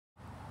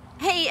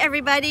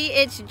everybody,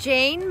 it's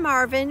Jane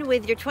Marvin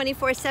with your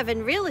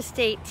 24/7 real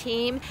estate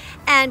team,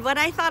 and what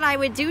I thought I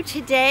would do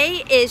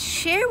today is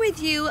share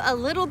with you a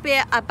little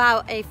bit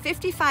about a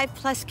 55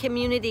 plus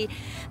community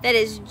that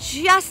is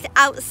just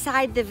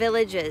outside the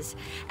Villages.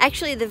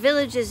 Actually, the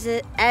Villages,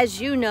 as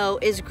you know,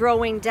 is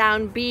growing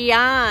down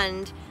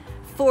beyond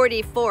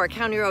 44,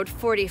 County Road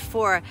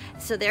 44,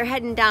 so they're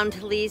heading down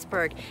to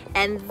Leesburg.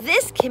 And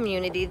this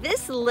community,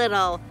 this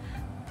little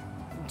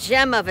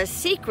gem of a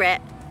secret,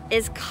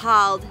 is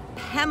called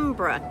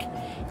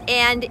Pennbrooke,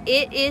 and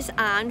it is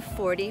on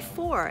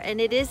 44,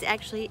 and it is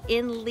actually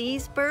in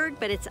Leesburg,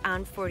 but it's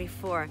on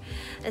 44.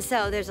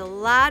 So there's a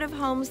lot of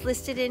homes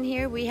listed in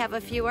here. We have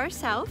a few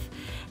ourselves,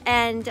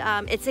 and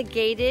it's a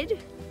gated,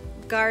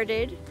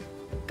 guarded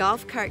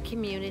golf cart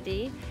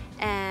community,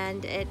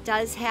 and it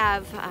does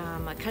have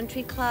a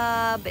country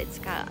club. It's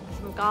got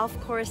some golf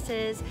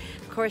courses.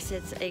 Of course,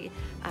 it's a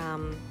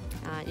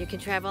you can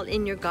travel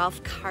in your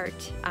golf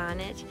cart on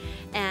it,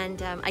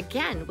 and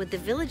again, with the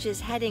Villages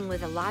heading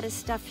with a lot of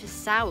stuff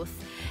south,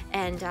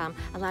 and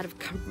a lot of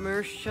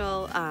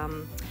commercial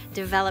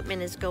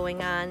development is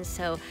going on,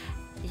 so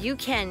you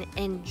can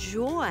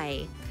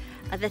enjoy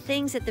the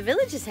things that the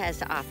Villages has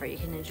to offer. You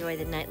can enjoy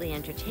the nightly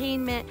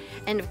entertainment,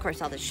 and of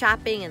course all the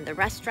shopping and the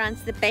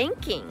restaurants, the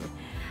banking,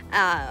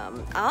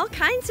 all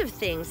kinds of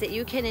things that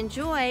you can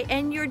enjoy,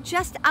 and you're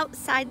just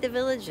outside the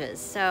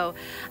Villages. So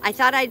I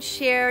thought I'd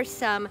share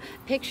some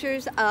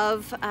pictures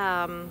of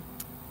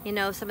you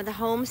know, some of the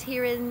homes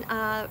here in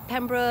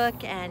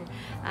Pennbrooke, and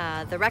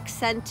the rec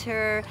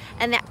center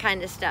and that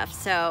kind of stuff.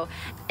 So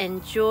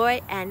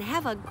enjoy and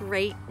have a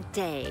great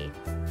day.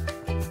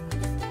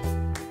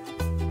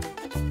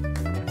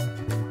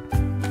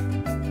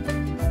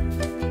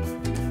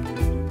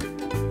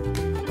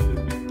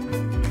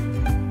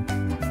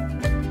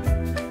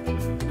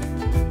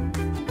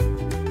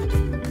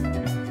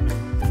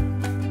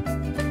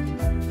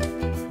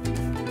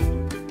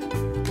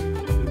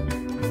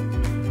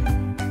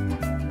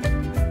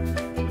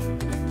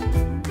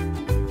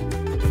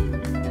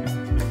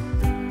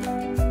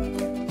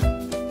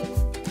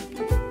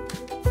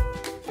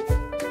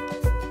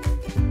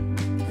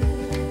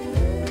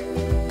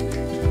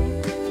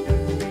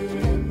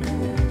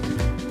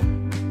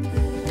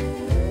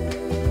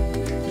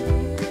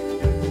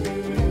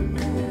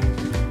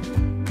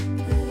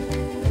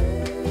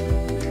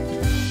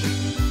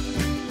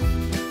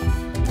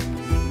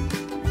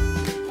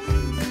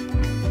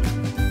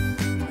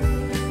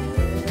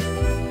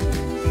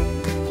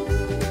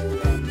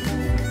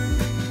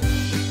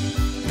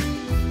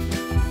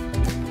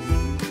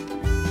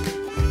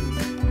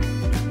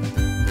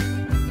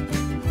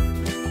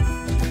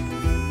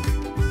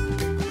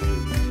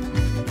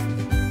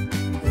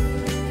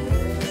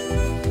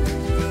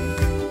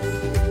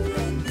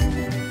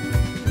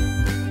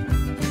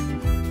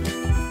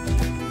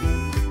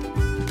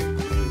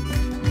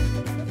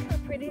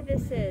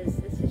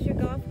 This is your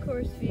golf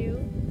course view.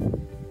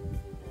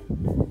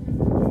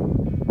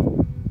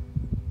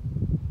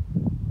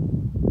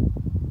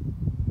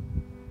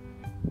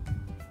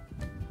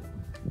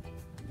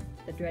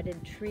 The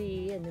dreaded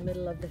tree in the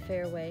middle of the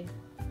fairway.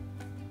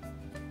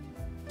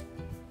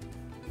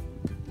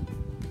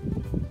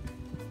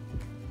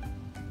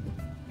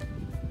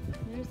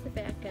 There's the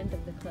back end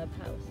of the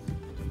clubhouse.